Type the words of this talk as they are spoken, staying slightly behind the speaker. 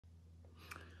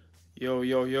Yo,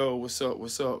 yo, yo, what's up,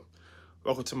 what's up?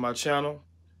 Welcome to my channel,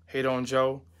 Hate on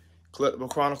Joe, Collectible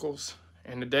Chronicles.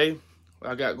 And today, what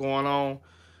I got going on,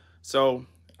 so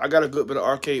I got a good bit of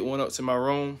arcade one-ups in my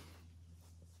room.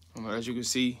 As you can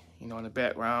see, in the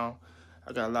background,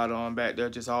 I got a lot of them back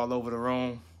there just all over the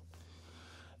room.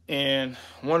 And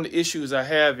one of the issues I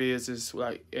have is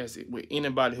like, with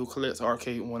anybody who collects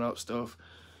arcade one-up stuff,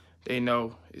 they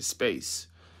know it's space.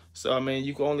 So, I mean,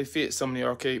 you can only fit so many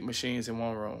arcade machines in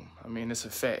one room. I mean, it's a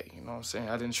fact, you know what I'm saying?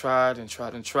 I done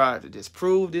tried to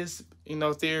disprove this,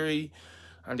 theory.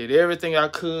 I did everything I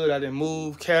could. I done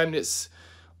moved cabinets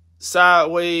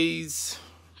sideways,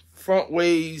 front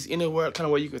ways, anywhere kind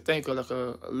of way you could think of, like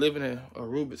living in a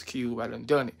Rubik's Cube. I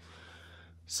done it.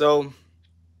 So,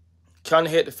 kind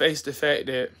of had to face the fact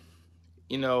that,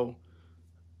 I ain't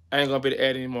going to be able to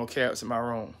add any more cabinets in my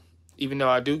room. Even though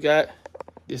I do got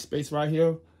this space right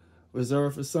here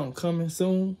reserved for something coming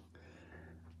soon.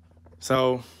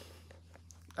 So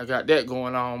I got that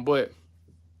going on, but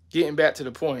getting back to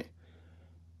the point.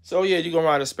 So yeah, you're gonna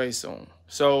run out of space soon.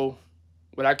 So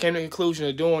what I came to the conclusion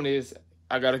of doing is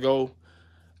I gotta go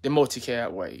the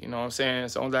Multicade way, you know what I'm saying?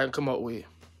 It's the only thing I can come up with.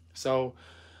 So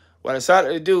what I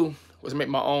decided to do was make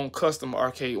my own custom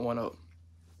arcade one-up.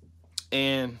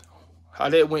 And how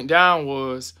that went down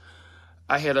was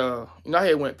I had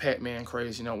went Pac-Man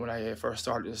crazy, when I had first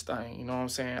started this thing, you know what I'm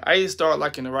saying? I didn't start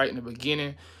like in the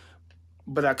beginning,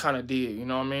 but I kind of did, you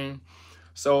know what I mean?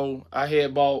 So I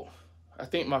had bought, I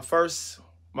think my first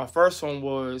one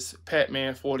was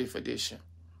Pac-Man 40th edition.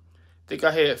 I think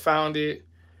I had found it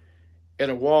at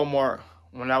a Walmart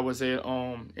when I was at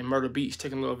in Myrtle Beach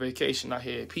taking a little vacation. I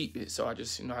had peeped it, so I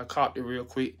just, I copped it real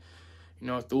quick,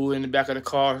 threw it in the back of the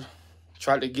car,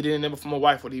 tried to get it in there before my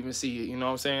wife would even see it, you know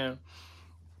what I'm saying?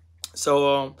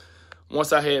 So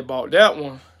once I had bought that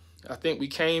one, I think we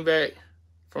came back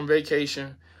from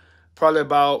vacation. Probably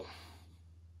about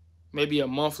maybe a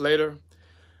month later,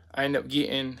 I ended up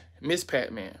getting Miss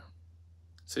Pac-Man.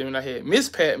 So when I had Miss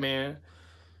Pac-Man,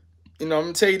 I'm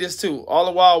going to tell you this too. All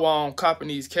the while I'm copping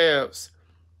these cabs,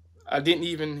 I didn't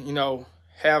even,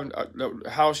 have the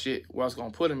house yet where I was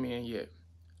going to put them in yet.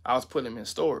 I was putting them in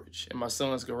storage in my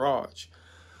son's garage.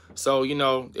 So,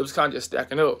 it was kind of just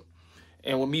stacking up.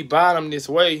 And with me buying them this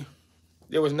way,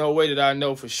 there was no way that I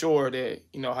know for sure that,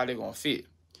 how they're going to fit.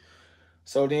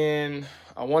 So then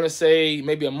I want to say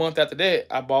maybe a month after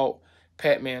that, I bought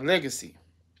Pac-Man Legacy.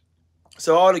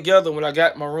 So all together, when I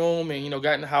got my room and,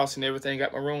 got in the house and everything,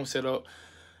 got my room set up,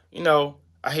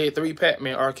 I had 3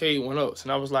 Pac-Man arcade one-ups.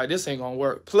 And I was like, this ain't going to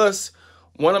work. Plus,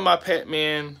 one of my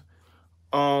Pac-Man,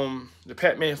 the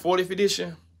Pac-Man 40th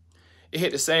edition, it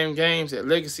had the same games that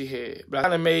Legacy had. But I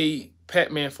kind of made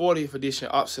Pac-Man 40th edition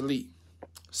obsolete.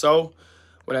 So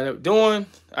what I ended up doing,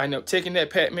 I ended up taking that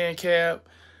Pac-Man cab.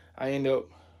 I ended up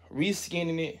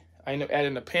reskinning it. I ended up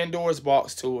adding a Pandora's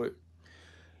box to it.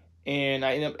 And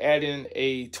I ended up adding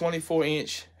a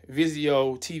 24-inch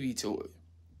Vizio TV to it.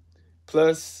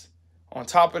 Plus, on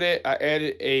top of that, I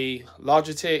added a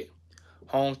Logitech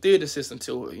home theater system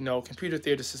to it. Computer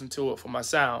theater system to it for my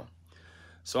sound.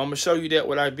 So I'm going to show you that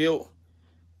what I built.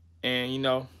 And,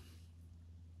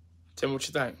 tell me what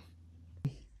you think.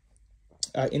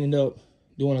 I ended up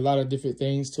doing a lot of different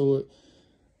things to it.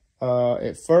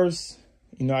 At first,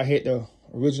 I had the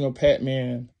original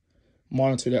Pac-Man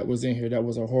monitor that was in here. That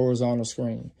was a horizontal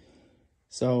screen.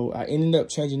 So I ended up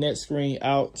changing that screen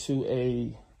out to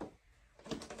a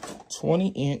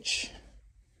 20-inch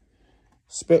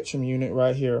Spectrum unit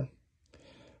right here.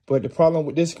 But the problem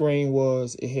with this screen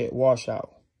was it had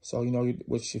washout. So,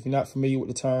 which if you're not familiar with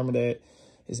the term of that,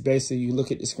 it's basically you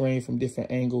look at the screen from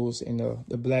different angles and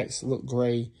the blacks look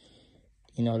gray.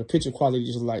 The picture quality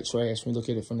just like trash when you look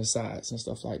at it from the sides and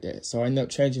stuff like that. So I ended up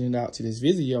changing it out to this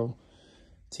Vizio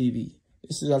TV.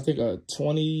 This is, I think, a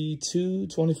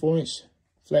 24-inch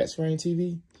flat screen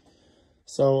TV.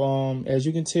 So as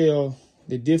you can tell,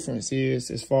 the difference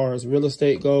is as far as real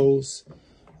estate goes,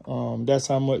 that's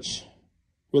how much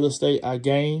real estate I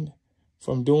gained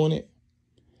from doing it.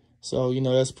 So,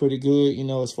 that's pretty good,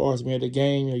 as far as being able to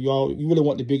gain. You really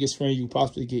want the biggest screen you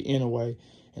possibly get anyway.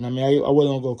 And I mean, I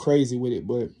wasn't going to go crazy with it,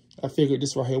 but I figured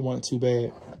this right here wasn't too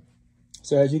bad.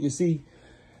 So as you can see,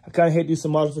 I kind of had to do some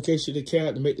modification to the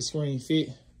cab to make the screen fit.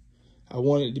 I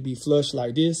wanted it to be flush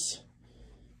like this,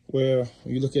 where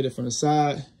when you look at it from the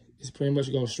side, it's pretty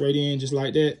much going straight in just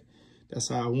like that. That's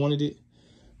how I wanted it.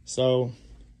 So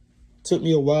it took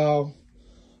me a while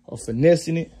of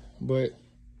finessing it, but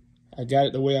I got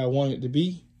it the way I wanted it to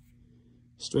be,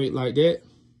 straight like that.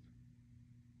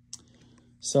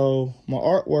 So my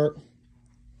artwork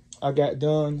I got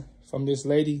done from this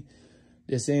lady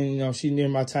that's in, you know, she's near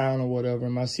my town or whatever,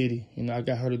 in my city. You know, I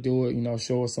got her to do it, you know,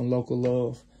 show her some local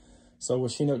love. So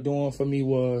what she ended up doing for me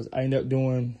was I ended up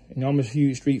doing, you know, I'm a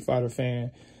huge Street Fighter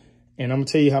fan. And I'm going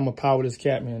to tell you how I'm going to power this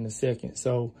Catman in a second.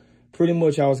 So pretty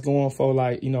much I was going for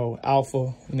like, you know,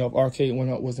 alpha. You know, if Arcade went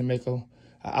up was to make a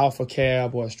alpha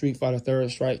cab or a Street Fighter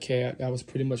Third Strike cab. That was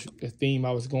pretty much the theme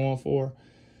I was going for.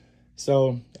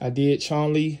 So I did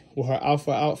Chun-Li with her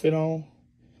alpha outfit on.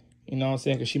 You know what I'm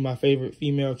saying? Because she's my favorite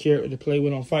female character to play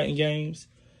with on fighting games.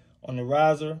 On the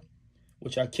riser,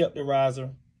 which I kept the riser,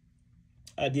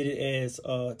 I did it as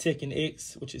Tekken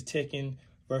X, which is Tekken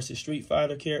versus Street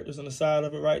Fighter characters on the side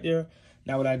of it right there.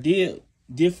 Now, what I did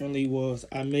differently was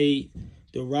I made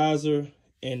the riser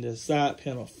and the side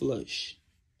panel flush.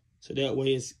 So that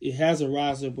way it has a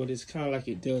riser, but it's kind of like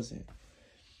it doesn't.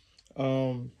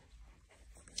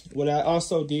 What I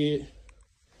also did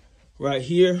right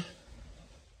here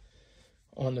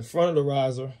on the front of the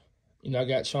riser, you know, I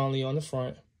got Chun-Li on the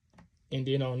front. And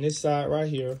then on this side right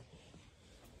here,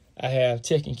 I have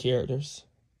Tekken characters.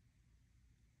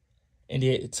 And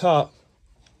then at the top,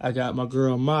 I got my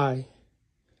girl Mai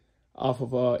off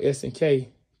of SNK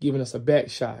giving us a back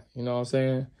shot. You know what I'm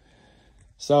saying?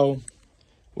 So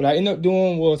what I ended up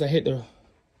doing was I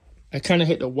kind of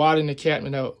had to widen the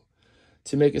Catman out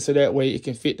to make it so that way it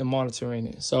can fit the monitor in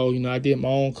it. So, you know, I did my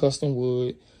own custom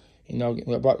wood, you know,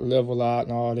 brought the level out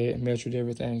and all that, measured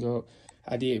everything up.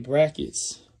 I did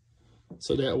brackets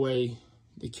so that way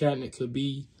the cabinet could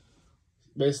be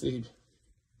basically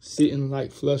sitting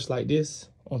like flush like this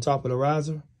on top of the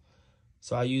riser.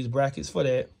 So I used brackets for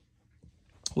that,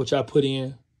 which I put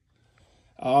in.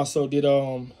 I also did,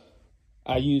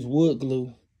 I used wood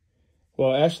glue.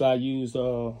 Well, actually I used, I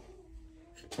don't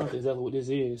know exactly what this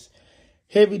is.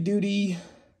 Heavy duty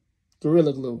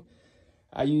Gorilla Glue.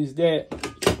 I used that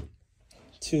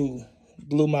to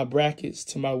glue my brackets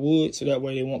to my wood so that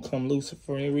way they won't come loose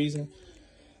for any reason.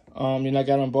 Then I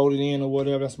got them bolted in or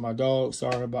whatever. That's my dog.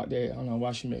 Sorry about that. I don't know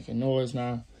why she's making noise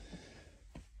now.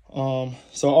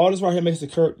 So all this right here makes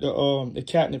the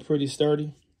cabinet pretty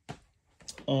sturdy.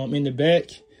 In the back,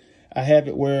 I have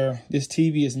it where this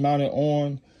TV is mounted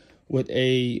on with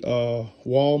a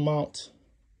wall mount.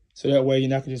 So that way, you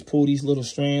know, I can just pull these little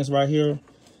strands right here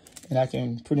and I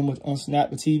can pretty much unsnap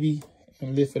the TV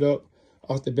and lift it up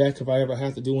off the back if I ever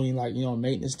have to do any, like, you know,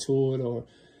 maintenance to it or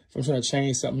if I'm trying to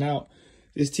change something out.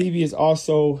 This TV is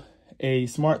also a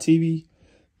smart TV,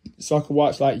 so I can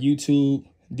watch like YouTube,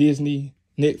 Disney,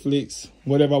 Netflix,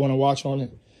 whatever I want to watch on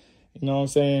it. You know what I'm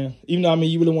saying? Even though, I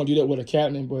mean, you really won't do that with a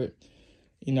cabinet, but,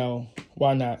 you know,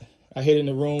 why not? I hid in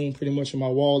the room pretty much on my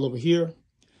wall over here.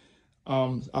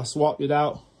 I swapped it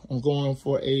out. I'm going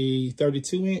for a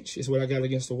 32-inch is what I got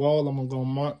against the wall. I'm going to go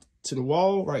mount to the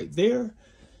wall right there.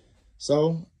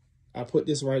 So I put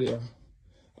this right there.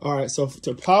 All right, so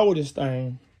to power this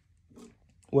thing,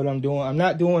 what I'm doing, I'm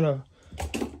not doing a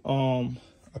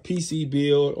PC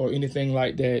build or anything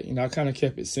like that. You know, I kind of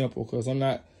kept it simple because I'm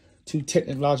not too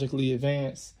technologically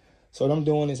advanced. So what I'm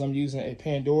doing is I'm using a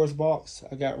Pandora's box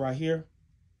I got right here.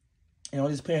 And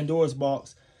on this Pandora's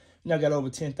box, you know, I got over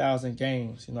 10,000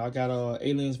 games. You know, I got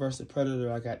Aliens vs.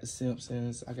 Predator. I got The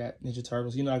Simpsons. I got Ninja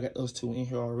Turtles. You know, I got those two in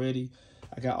here already.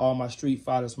 I got all my Street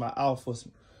Fighters, my Alphas,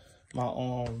 my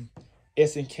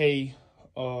SNK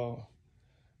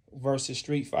versus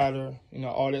Street Fighter. You know,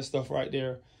 all that stuff right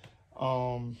there.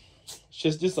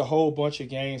 Just a whole bunch of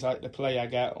games I like to play I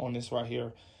got on this right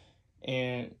here.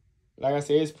 And like I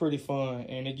said, it's pretty fun.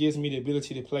 And it gives me the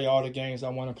ability to play all the games I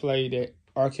want to play that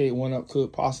Arcade 1-Up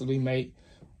could possibly make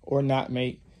or not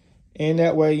make. And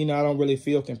that way, you know, I don't really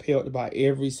feel compelled to buy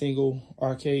every single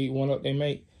Arcade 1-Up they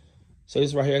make. So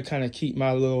this right here kind of keep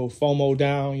my little FOMO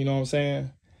down, you know what I'm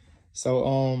saying? So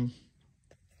I'm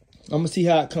gonna see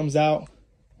how it comes out.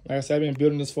 Like I said, I've been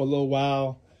building this for a little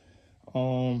while.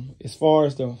 As far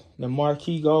as the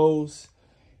marquee goes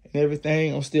and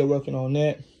everything, I'm still working on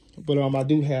that. But I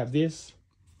do have this.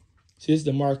 So this is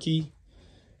the marquee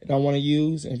that I want to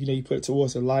use. And you know, you put it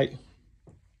towards the light,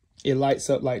 it lights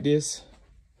up like this.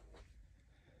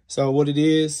 So what it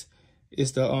is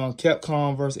the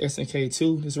Capcom versus SNK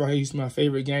 2. This right here used to be my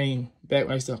favorite game back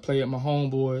when I used to play at my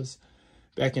homeboys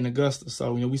back in Augusta.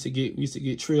 So, you know, we used to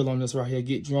get trill on this right here,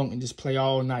 get drunk and just play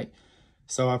all night.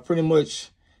 So I pretty much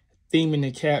theming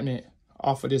the cabinet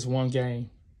off of this one game,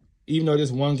 even though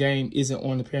this one game isn't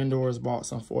on the Pandora's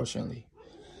box, unfortunately.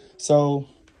 So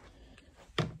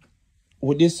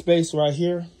with this space right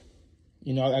here,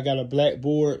 you know, I got a black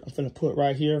board I'm finna put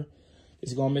right here.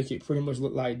 It's gonna make it pretty much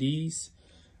look like these.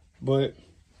 But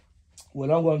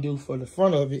what I'm gonna do for the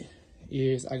front of it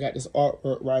is I got this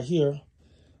artwork right here,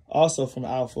 also from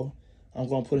Alpha. I'm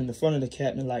gonna put in the front of the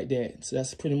cabinet like that. So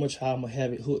that's pretty much how I'm gonna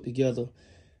have it hooked together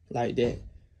like that.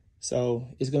 So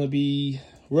it's gonna be,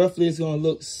 roughly it's gonna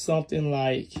look something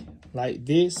like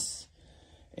this.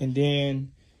 And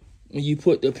then when you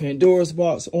put the Pandora's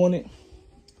box on it,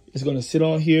 it's gonna sit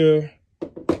on here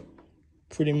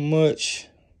pretty much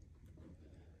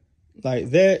like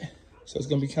that. So it's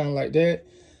gonna be kind of like that.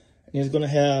 And it's gonna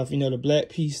have, you know, the black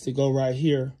piece to go right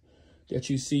here that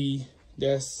you see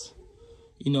that's,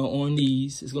 you know, on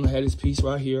these. It's gonna have this piece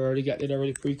right here. I already got that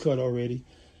already pre-cut already.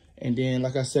 And then,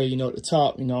 like I say, you know, at the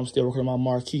top, you know, I'm still working on my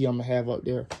marquee I'm gonna have up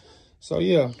there. So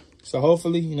yeah, so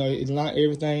hopefully, you know,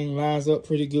 everything lines up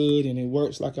pretty good and it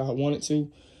works like I want it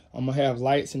to. I'm gonna have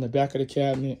lights in the back of the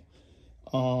cabinet.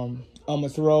 I'm gonna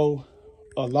throw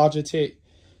a Logitech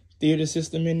theater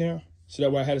system in there so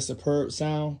that way I had a superb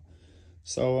sound.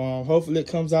 So hopefully it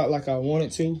comes out like I want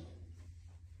it to.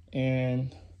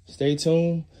 And stay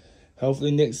tuned.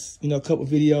 Hopefully next, you know, couple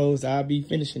videos, I'll be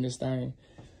finishing this thing.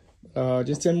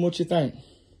 Just tell me what you think.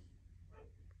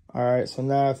 All right, so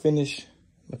now I finished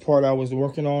the part I was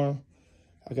working on.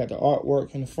 I got the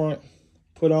artwork in the front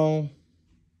put on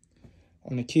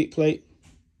the kick plate.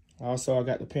 Also, I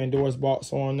got the Pandora's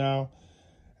box on now.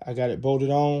 I got it bolted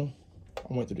on.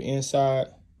 I went through the inside,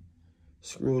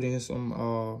 screwed in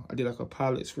some, I did like a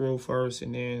pilot screw first,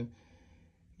 and then,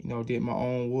 you know, did my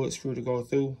own wood screw to go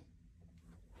through.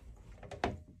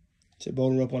 To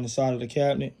bolt it up on the side of the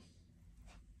cabinet.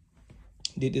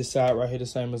 Did this side right here the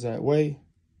same exact way.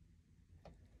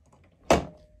 And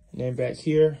then back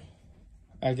here,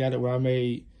 I got it where I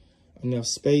made enough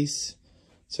space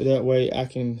so that way I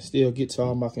can still get to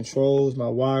all my controls, my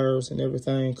wires and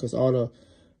everything, because all the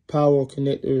power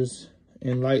connectors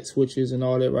and light switches and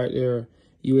all that right there,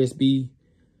 USB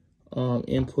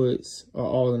inputs are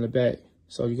all in the back.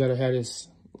 So you gotta have this,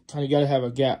 you gotta have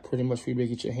a gap pretty much for you to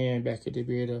get your hand back here to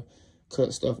be able to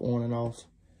cut stuff on and off.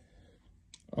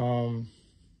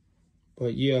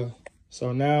 But yeah,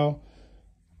 so now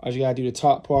I just gotta do the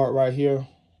top part right here.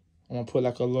 I'm gonna put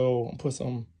like a little, put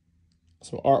some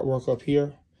artwork up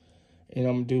here, and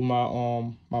I'm gonna do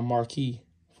my my marquee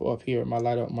for up here, my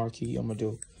light up marquee I'm gonna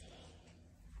do.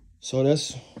 So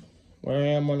that's where I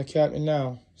am on the cabinet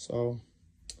now. So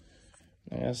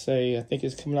like I say, I think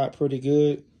it's coming out pretty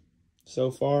good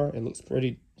so far. It looks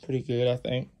pretty good, I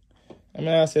think. I mean,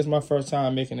 I say it's my first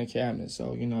time making a cabinet,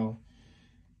 so, you know,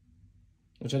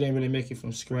 which I didn't really make it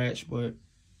from scratch, but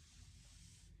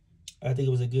I think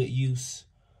it was a good use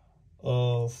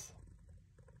of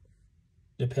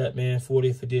the Pac-Man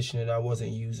 40th edition that I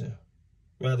wasn't using.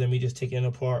 Rather than me just taking it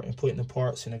apart and putting the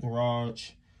parts in the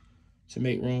garage to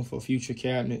make room for future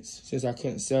cabinets. Since I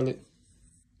couldn't sell it,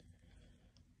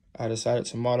 I decided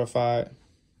to modify it,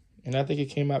 and I think it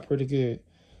came out pretty good.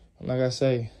 And like I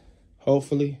say,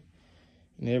 hopefully,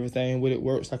 and everything with it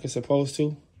works like it's supposed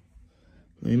to.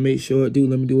 Let me make sure it do.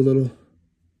 Let me do a little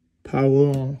power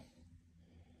on.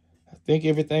 I think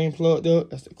everything plugged up.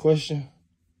 That's the question.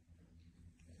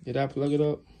 Did I plug it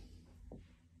up?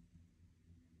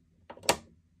 I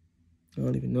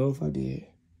don't even know if I did.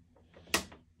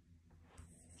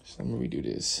 So let me redo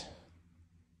this.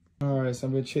 All right, so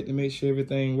I'm gonna check to make sure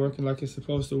everything working like it's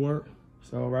supposed to work.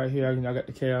 So right here, I got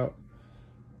the cab.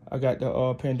 I got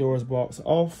the Pandora's box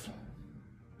off.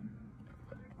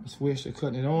 Switch to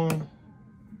cutting it on.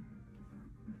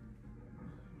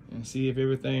 And see if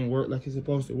everything worked like it's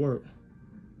supposed to work.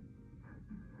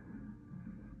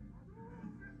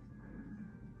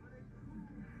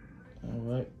 All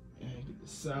right, and get the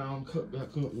sound cut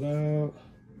back up loud.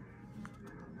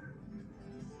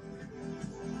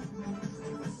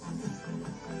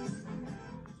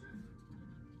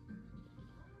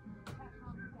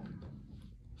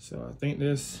 So I think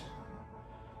it's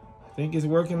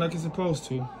working like it's supposed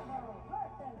to.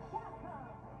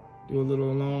 Do a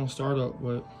little long startup,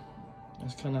 but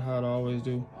that's kind of how I always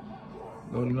do.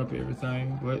 Loading up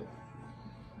everything, but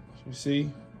as you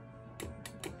see,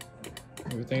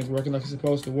 everything's working like it's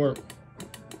supposed to work.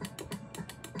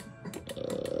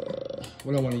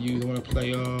 What I want to use, I want to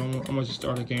play, I'm going to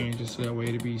start a game just so that way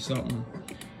it'll be something.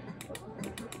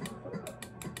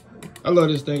 I love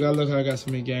this thing. I love how I got so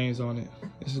many games on it.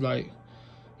 This is like,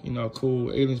 you know,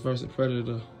 cool. Aliens versus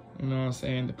Predator. You know what I'm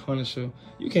saying? The Punisher.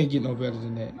 You can't get no better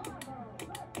than that.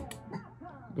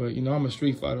 But, you know, I'm a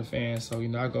Street Fighter fan, so, you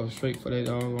know, I go straight for that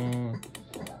doggone.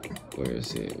 Where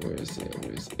is it? Where is it?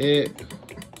 Where is it?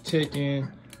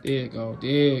 Tekken. There it go.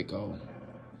 There it go.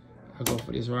 I go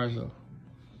for this right here.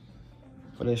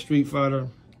 For that Street Fighter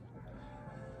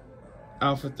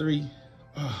Alpha 3.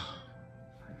 Oh,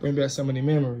 bring back so many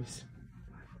memories.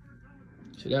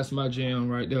 So that's my jam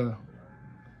right there.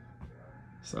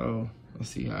 So Let's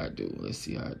see how I do. Let's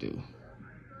see how I do.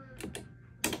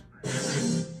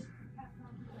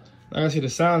 Like I said, the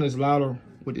sound is louder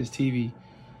with this TV,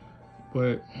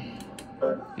 but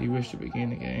you wish to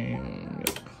begin the game.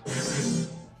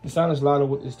 The sound is louder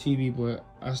with this TV, but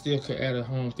I still could add a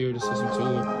home theater system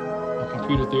to it, a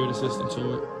computer theater system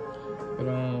to it. But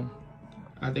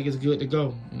I think it's good to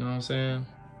go. You know what I'm saying?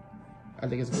 I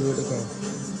think it's good to go.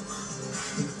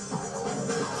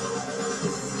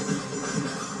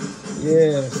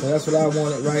 Yeah, so that's what I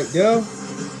wanted right there.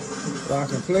 So I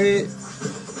can play it.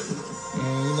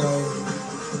 And you know,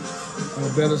 on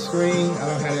a better screen, I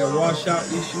don't have that washout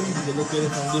issue. You can look at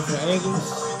it from different angles.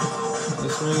 The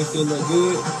screen still look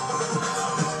good.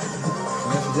 And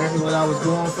that's exactly what I was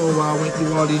going for while I went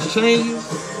through all these changes.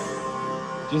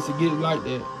 Just to get it like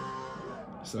that.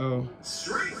 So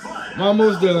I'm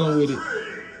almost done with it.